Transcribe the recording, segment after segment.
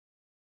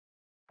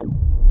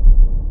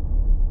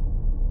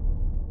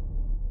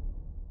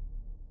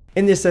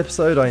In this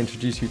episode, I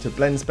introduce you to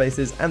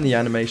Blendspaces and the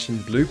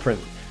animation blueprint.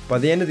 By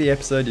the end of the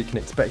episode, you can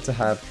expect to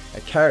have a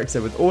character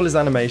with all his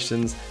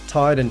animations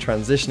tied and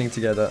transitioning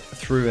together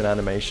through an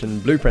animation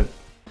blueprint.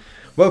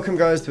 Welcome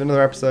guys to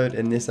another episode.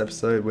 In this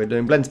episode, we're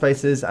doing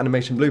Blendspaces,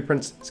 animation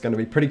blueprints. It's going to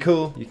be pretty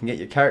cool. You can get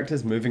your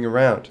characters moving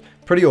around.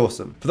 Pretty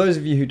awesome. For those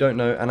of you who don't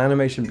know, an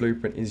animation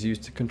blueprint is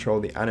used to control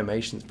the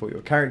animations for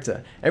your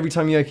character. Every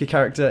time you make your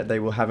character, they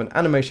will have an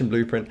animation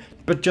blueprint,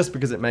 but just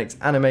because it makes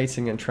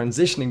animating and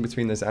transitioning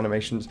between those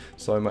animations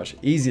so much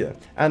easier.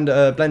 And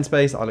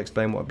Blendspace, I'll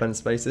explain what a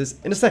Blendspace is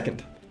in a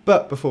second.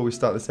 But before we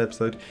start this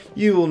episode,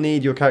 you will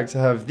need your character to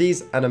have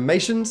these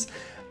animations.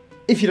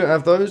 If you don't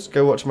have those,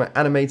 go watch my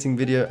animating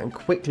video and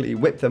quickly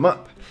whip them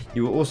up.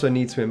 You will also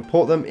need to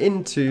import them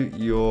into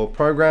your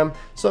program,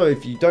 so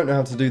if you don't know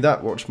how to do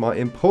that, watch my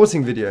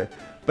importing video.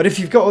 But if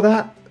you've got all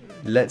that,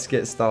 let's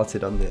get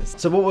started on this.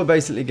 So what we're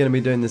basically going to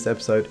be doing this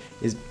episode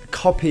is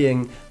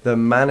copying the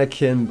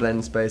mannequin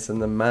Blendspace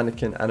and the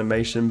mannequin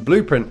animation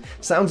blueprint.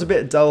 Sounds a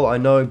bit dull, I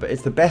know, but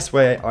it's the best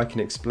way I can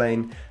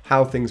explain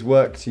how things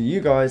work to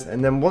you guys,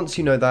 and then once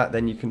you know that,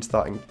 then you can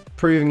start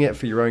improving it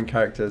for your own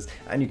characters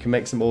and you can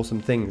make some awesome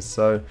things.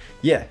 So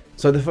yeah,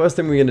 so the first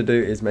thing we're going to do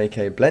is make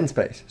a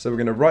Blendspace. So we're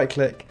going to right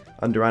click,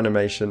 under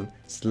animation,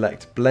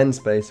 select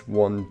Blendspace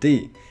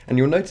 1D, and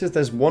you'll notice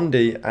there's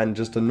 1D and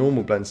just a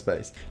normal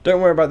Blendspace.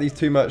 Don't worry about these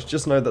too much,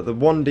 just know that the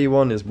 1D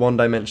one is one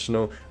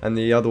dimensional and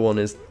the other one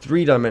is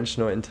three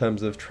dimensional in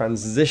terms of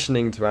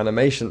transitioning to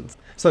animations.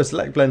 So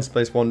select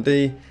Blendspace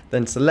 1D,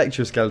 then select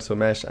your skeletal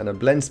mesh and a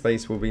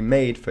Blendspace will be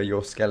made for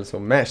your skeletal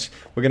mesh.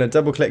 We're going to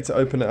double click to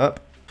open it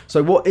up.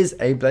 So what is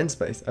a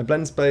Blendspace? A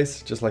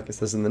Blendspace, just like it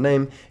says in the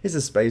name, is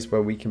a space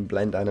where we can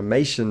blend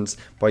animations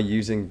by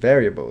using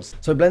variables.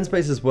 So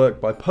Blendspaces work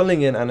by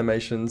pulling in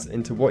animations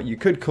into what you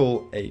could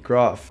call a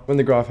graph. When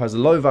the graph has a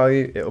low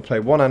value, it will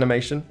play one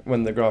animation.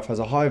 When the graph has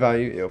a high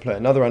value, it will play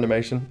another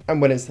animation. And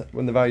when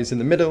the value is in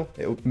the middle,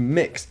 it will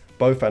mix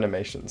both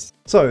animations.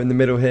 So in the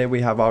middle here,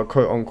 we have our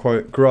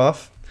quote-unquote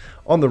graph.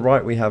 On the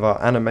right, we have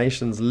our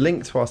animations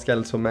linked to our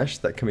skeletal mesh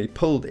that can be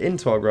pulled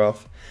into our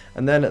graph.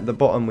 And then at the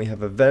bottom, we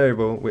have a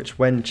variable which,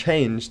 when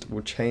changed,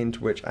 will change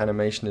which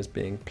animation is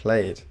being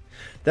played.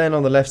 Then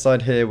on the left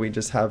side here, we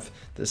just have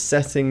the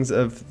settings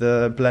of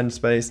the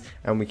Blendspace,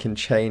 and we can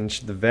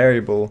change the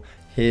variable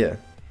here.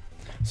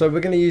 So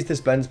we're going to use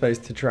this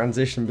Blendspace to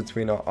transition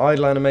between our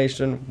idle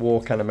animation,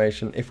 walk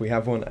animation if we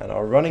have one, and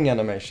our running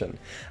animation.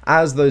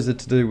 As those are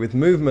to do with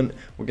movement,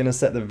 we're going to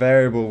set the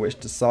variable which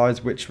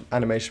decides which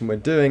animation we're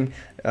doing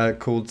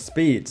called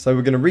speed. So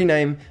we're going to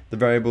rename the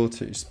variable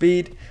to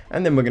speed,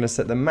 and then we're going to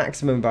set the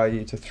maximum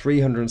value to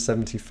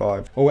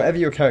 375, or whatever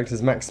your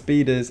character's max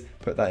speed is,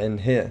 put that in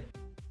here.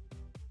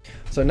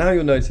 So now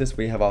you'll notice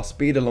we have our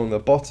speed along the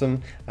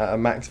bottom at a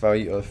max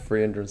value of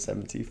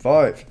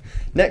 375.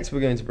 Next,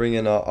 we're going to bring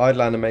in our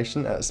idle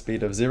animation at a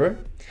speed of 0.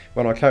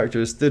 When our character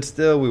is stood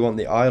still, we want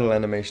the idle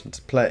animation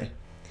to play.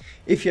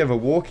 If you have a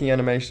walking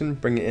animation,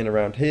 bring it in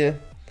around here,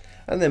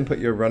 and then put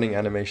your running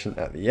animation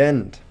at the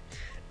end.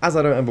 As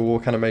I don't have a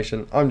walk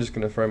animation, I'm just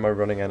going to throw my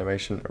running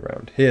animation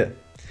around here.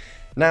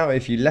 Now,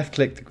 if you left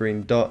click the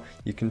green dot,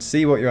 you can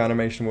see what your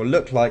animation will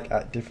look like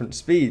at different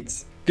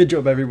speeds. Good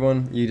job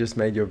everyone, you just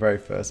made your very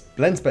first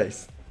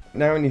Blendspace.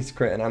 Now we need to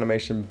create an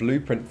animation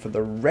blueprint for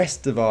the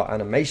rest of our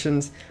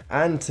animations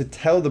and to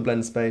tell the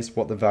Blendspace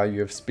what the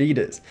value of speed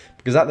is,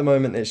 because at the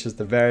moment it's just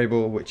a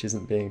variable which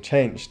isn't being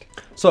changed.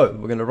 So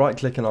we're going to right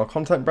click in our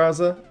content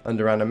browser,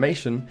 under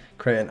animation,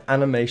 create an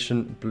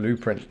animation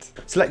blueprint.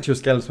 Select your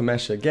skeletal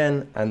mesh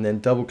again and then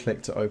double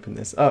click to open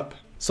this up.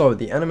 So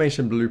the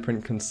animation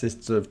blueprint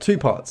consists of two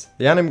parts,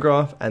 the anim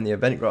graph and the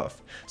event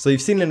graph. So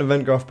you've seen an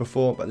event graph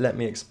before, but let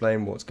me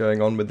explain what's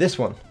going on with this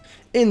one.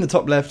 In the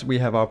top left, we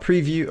have our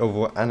preview of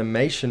what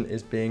animation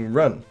is being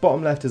run.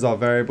 Bottom left is our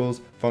variables,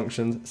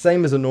 functions,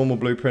 same as a normal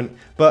blueprint,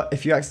 but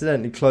if you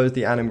accidentally close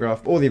the anim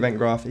graph or the event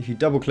graph, if you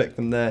double click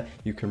them there,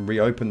 you can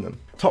reopen them.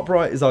 Top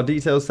right is our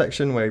details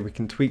section where we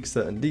can tweak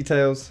certain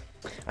details.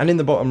 And in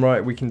the bottom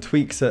right, we can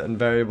tweak certain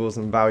variables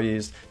and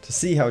values to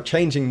see how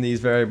changing these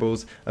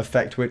variables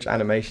affect which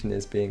animation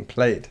is being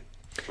played.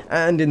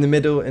 And in the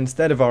middle,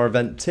 instead of our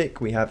event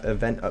tick, we have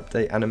event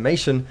update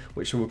animation,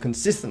 which will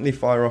consistently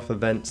fire off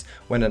events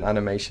when an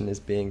animation is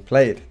being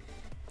played.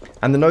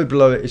 And the node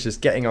below it is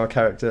just getting our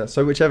character,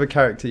 so whichever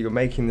character you're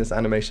making this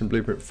animation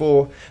blueprint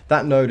for,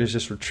 that node is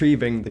just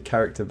retrieving the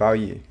character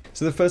value.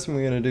 So the first thing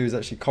we're going to do is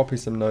actually copy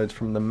some nodes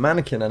from the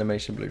mannequin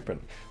animation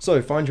blueprint.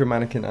 So find your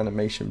mannequin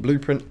animation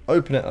blueprint,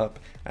 open it up,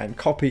 and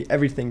copy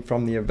everything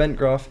from the event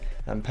graph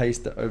and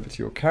paste it over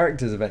to your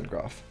character's event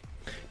graph.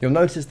 You'll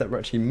notice that we're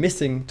actually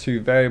missing two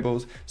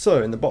variables.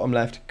 So in the bottom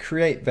left,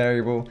 create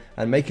variable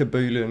and make a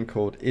boolean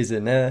called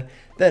isInAir,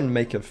 then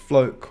make a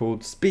float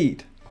called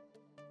speed.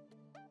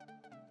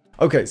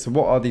 Okay, so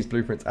what are these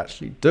blueprints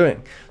actually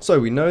doing? So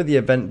we know the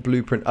event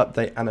blueprint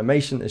update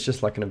animation is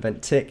just like an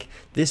event tick.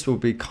 This will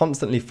be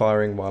constantly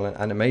firing while an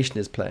animation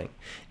is playing.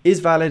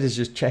 IsValid is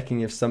just checking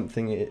if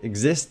something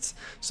exists.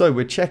 So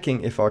we're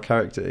checking if our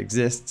character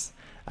exists,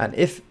 and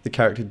if the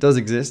character does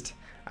exist,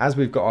 as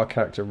we've got our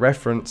character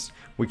reference,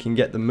 we can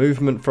get the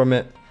movement from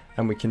it,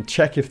 and we can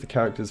check if the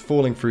character is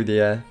falling through the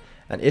air,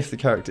 and if the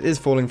character is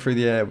falling through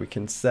the air, we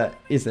can set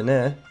is in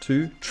air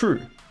to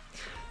true.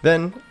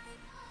 Then,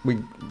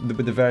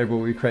 with the variable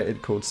we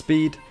created called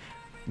speed,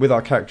 with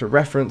our character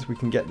reference, we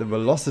can get the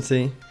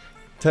velocity,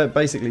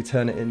 basically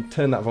turn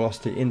that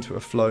velocity into a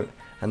float,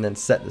 and then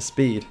set the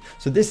speed.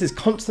 So this is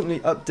constantly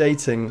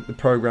updating the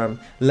program,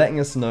 letting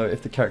us know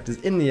if the character is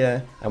in the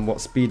air and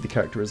what speed the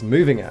character is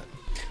moving at.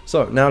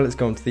 So now let's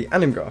go on to the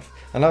anim graph.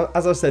 And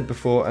as I said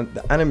before,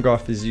 the anim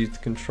graph is used to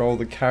control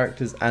the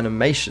character's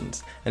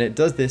animations, and it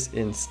does this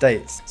in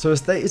states. So a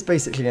state is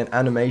basically an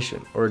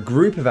animation, or a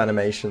group of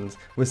animations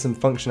with some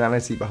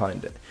functionality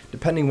behind it.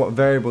 Depending what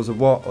variables are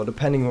what, or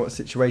depending what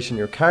situation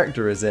your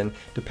character is in,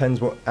 depends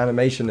what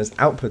animation its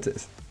output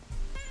is.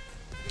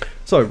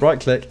 So right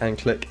click and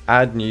click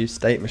Add New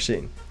State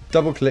Machine.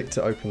 Double click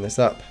to open this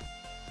up.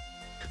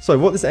 So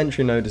what this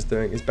entry node is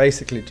doing is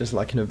basically just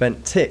like an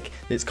event tick.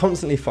 It's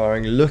constantly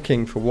firing,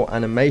 looking for what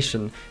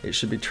animation it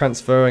should be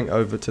transferring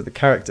over to the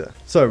character.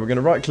 So we're going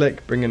to right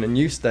click, bring in a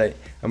new state,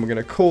 and we're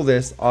going to call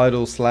this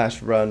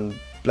idle/run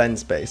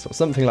Blendspace or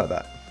something like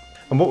that.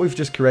 And what we've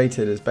just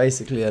created is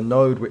basically a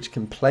node which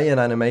can play an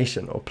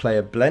animation or play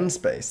a blend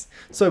space.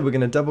 So we're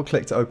going to double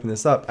click to open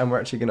this up, and we're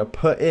actually going to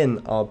put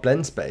in our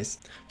blend space.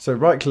 So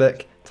right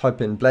click,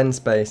 type in blend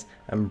space,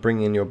 and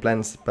bring in your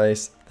blend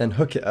space, then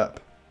hook it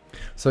up.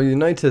 So you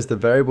notice the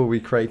variable we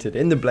created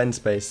in the blend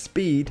space,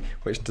 speed,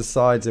 which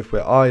decides if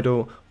we're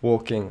idle,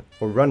 walking,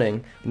 or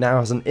running, now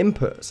has an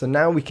input. So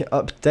now we can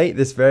update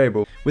this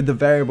variable with the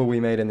variable we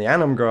made in the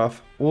anim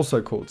graph,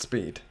 also called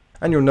speed.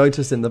 And you'll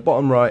notice in the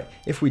bottom right,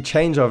 if we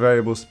change our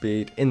variable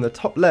speed, in the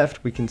top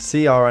left we can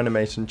see our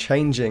animation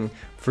changing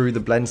through the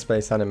blend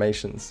space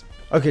animations.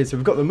 Okay, so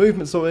we've got the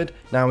movement sorted,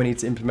 now we need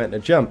to implement a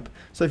jump.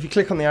 So if you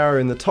click on the arrow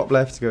in the top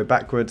left to go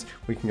backwards,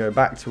 we can go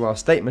back to our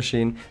state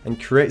machine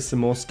and create some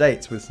more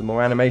states with some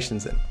more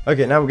animations in.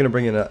 Okay, now we're going to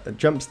bring in a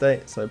jump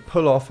state, so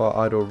pull off our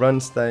idle run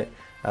state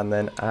and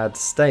then add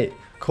state.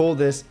 Call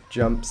this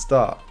jump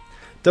start.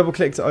 Double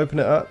click to open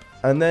it up,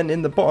 and then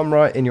in the bottom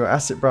right in your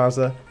asset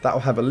browser, that will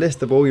have a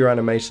list of all your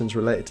animations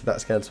related to that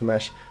skeletal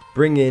mesh.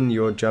 Bring in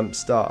your jump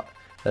start,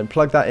 then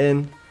plug that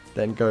in,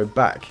 then go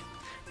back.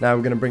 Now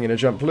we're going to bring in a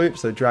jump loop,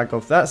 so drag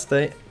off that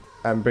state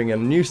and bring in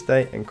a new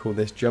state and call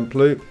this jump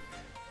loop.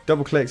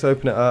 Double click to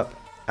open it up,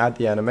 add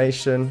the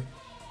animation,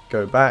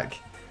 go back,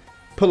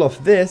 pull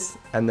off this,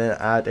 and then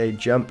add a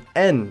jump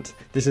end.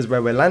 This is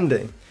where we're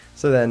landing.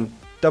 So then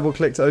double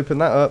click to open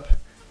that up,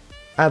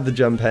 add the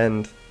jump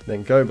end,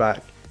 then go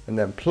back, and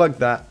then plug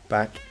that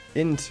back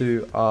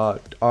into our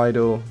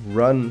idle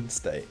run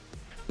state.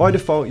 By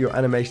default, your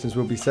animations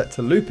will be set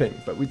to looping,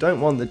 but we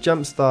don't want the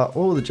jump start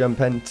or the jump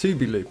end to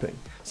be looping.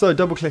 So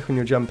double click on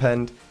your jump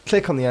end,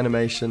 click on the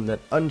animation, then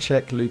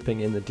uncheck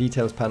looping in the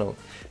details panel.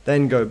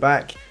 Then go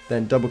back,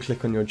 then double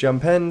click on your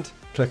jump end,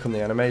 click on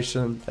the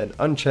animation, then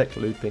uncheck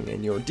looping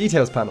in your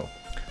details panel.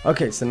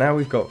 Okay, so now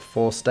we've got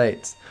 4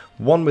 states.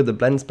 One with the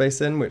blend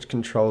space in, which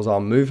controls our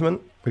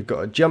movement. We've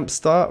got a jump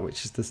start,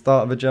 which is the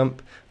start of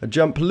a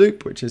jump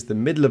loop, which is the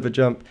middle of a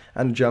jump,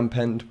 and a jump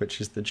end,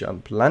 which is the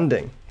jump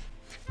landing.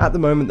 At the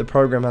moment, the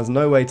program has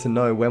no way to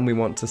know when we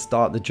want to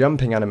start the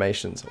jumping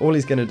animations. All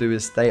he's going to do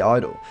is stay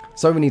idle.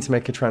 So we need to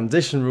make a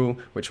transition rule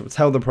which will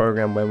tell the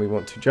program when we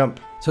want to jump.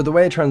 So the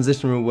way a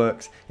transition rule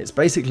works, it's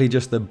basically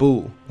just a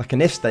bool, like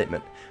an if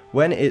statement.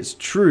 When it's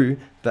true,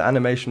 the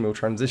animation will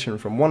transition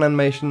from one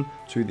animation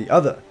to the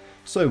other.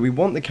 So we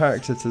want the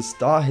character to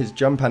start his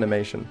jump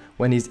animation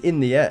when he's in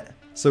the air.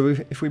 So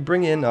if we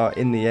bring in our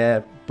in the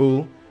air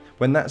bool,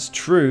 when that's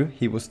true,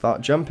 he will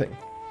start jumping.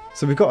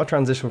 So we've got a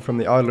transition from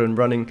the idle and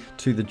running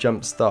to the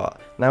jump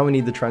start. Now we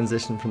need the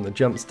transition from the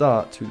jump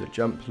start to the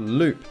jump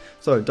loop.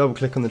 So double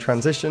click on the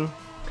transition,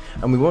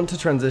 and we want to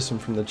transition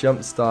from the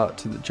jump start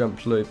to the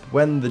jump loop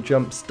when the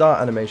jump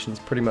start animation is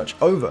pretty much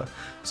over.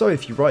 So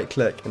if you right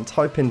click and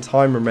type in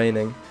time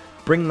remaining,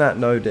 bring that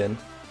node in,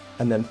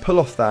 and then pull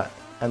off that,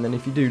 and then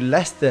if you do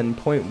less than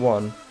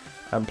 0.1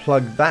 and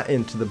plug that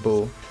into the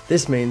bool,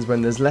 this means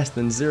when there's less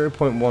than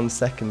 0.1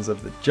 seconds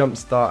of the jump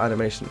start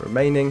animation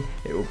remaining,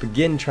 it will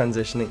begin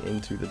transitioning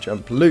into the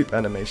jump loop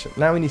animation.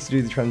 Now we need to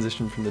do the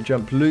transition from the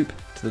jump loop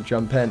to the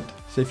jump end.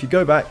 So if you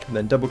go back and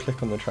then double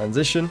click on the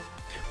transition,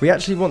 we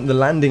actually want the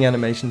landing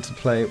animation to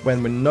play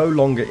when we're no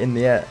longer in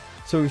the air.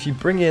 So if you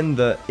bring in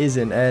the is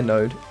in air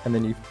node, and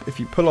then if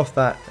you pull off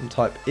that and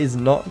type is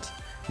not,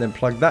 and then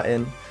plug that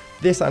in,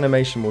 this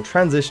animation will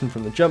transition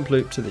from the jump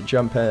loop to the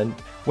jump end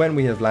when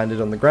we have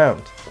landed on the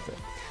ground.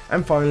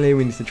 And finally,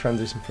 we need to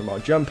transition from our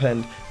jump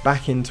end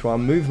back into our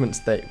movement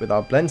state with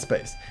our blend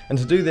space. And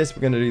to do this,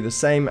 we're going to do the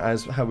same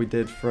as how we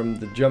did from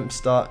the jump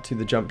start to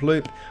the jump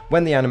loop.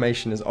 When the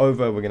animation is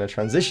over, we're going to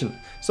transition.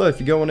 So if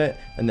you go on it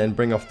and then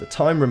bring off the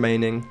time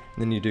remaining, and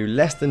then you do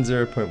less than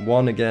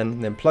 0.1 again,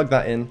 and then plug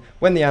that in.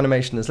 When the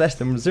animation is less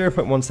than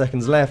 0.1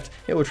 seconds left,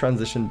 it will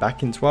transition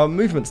back into our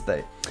movement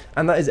state.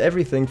 And that is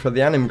everything for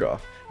the anim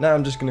graph. Now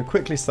I'm just going to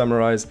quickly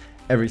summarize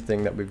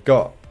everything that we've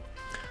got.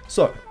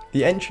 So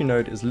the entry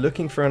node is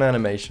looking for an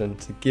animation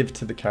to give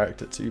to the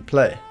character to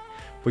play.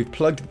 We've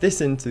plugged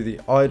this into the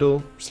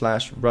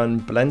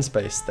idle/run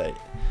Blendspace state.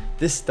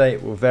 This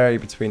state will vary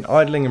between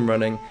idling and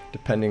running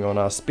depending on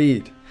our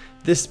speed.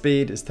 This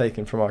speed is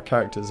taken from our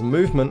character's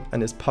movement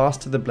and is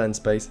passed to the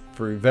Blendspace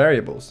through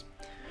variables.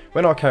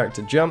 When our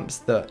character jumps,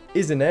 the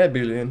is_in_air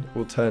boolean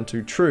will turn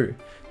to true.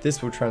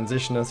 This will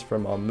transition us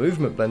from our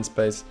movement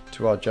Blendspace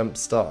to our jump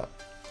start.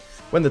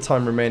 When the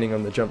time remaining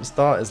on the jump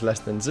start is less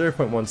than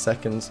 0.1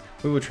 seconds,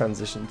 we will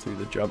transition to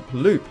the jump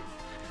loop.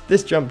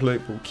 This jump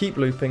loop will keep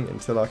looping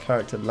until our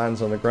character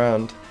lands on the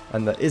ground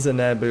and the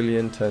is_in_air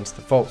boolean turns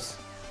to false.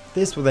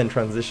 This will then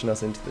transition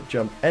us into the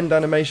jump end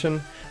animation,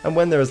 and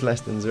when there is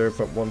less than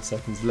 0.1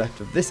 seconds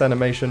left of this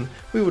animation,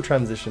 we will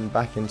transition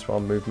back into our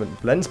movement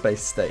Blendspace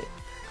state.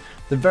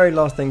 The very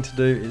last thing to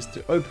do is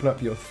to open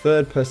up your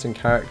third person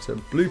character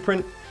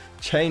blueprint,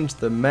 change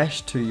the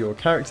mesh to your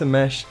character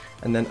mesh,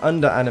 and then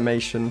under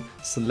animation,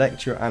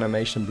 select your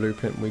animation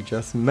blueprint we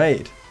just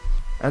made.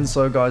 And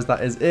so guys,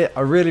 that is it. I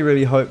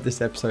really hope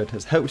this episode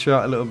has helped you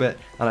out a little bit,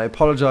 and I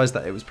apologise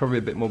that it was probably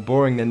a bit more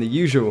boring than the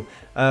usual.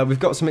 We've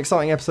got some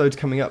exciting episodes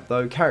coming up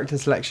though, character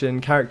selection,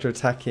 character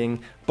attacking,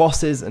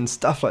 bosses and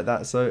stuff like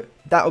that, so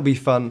that'll be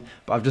fun,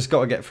 but I've just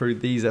got to get through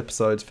these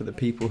episodes for the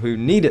people who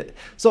need it.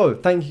 So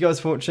thank you guys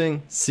for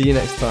watching, see you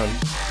next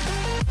time.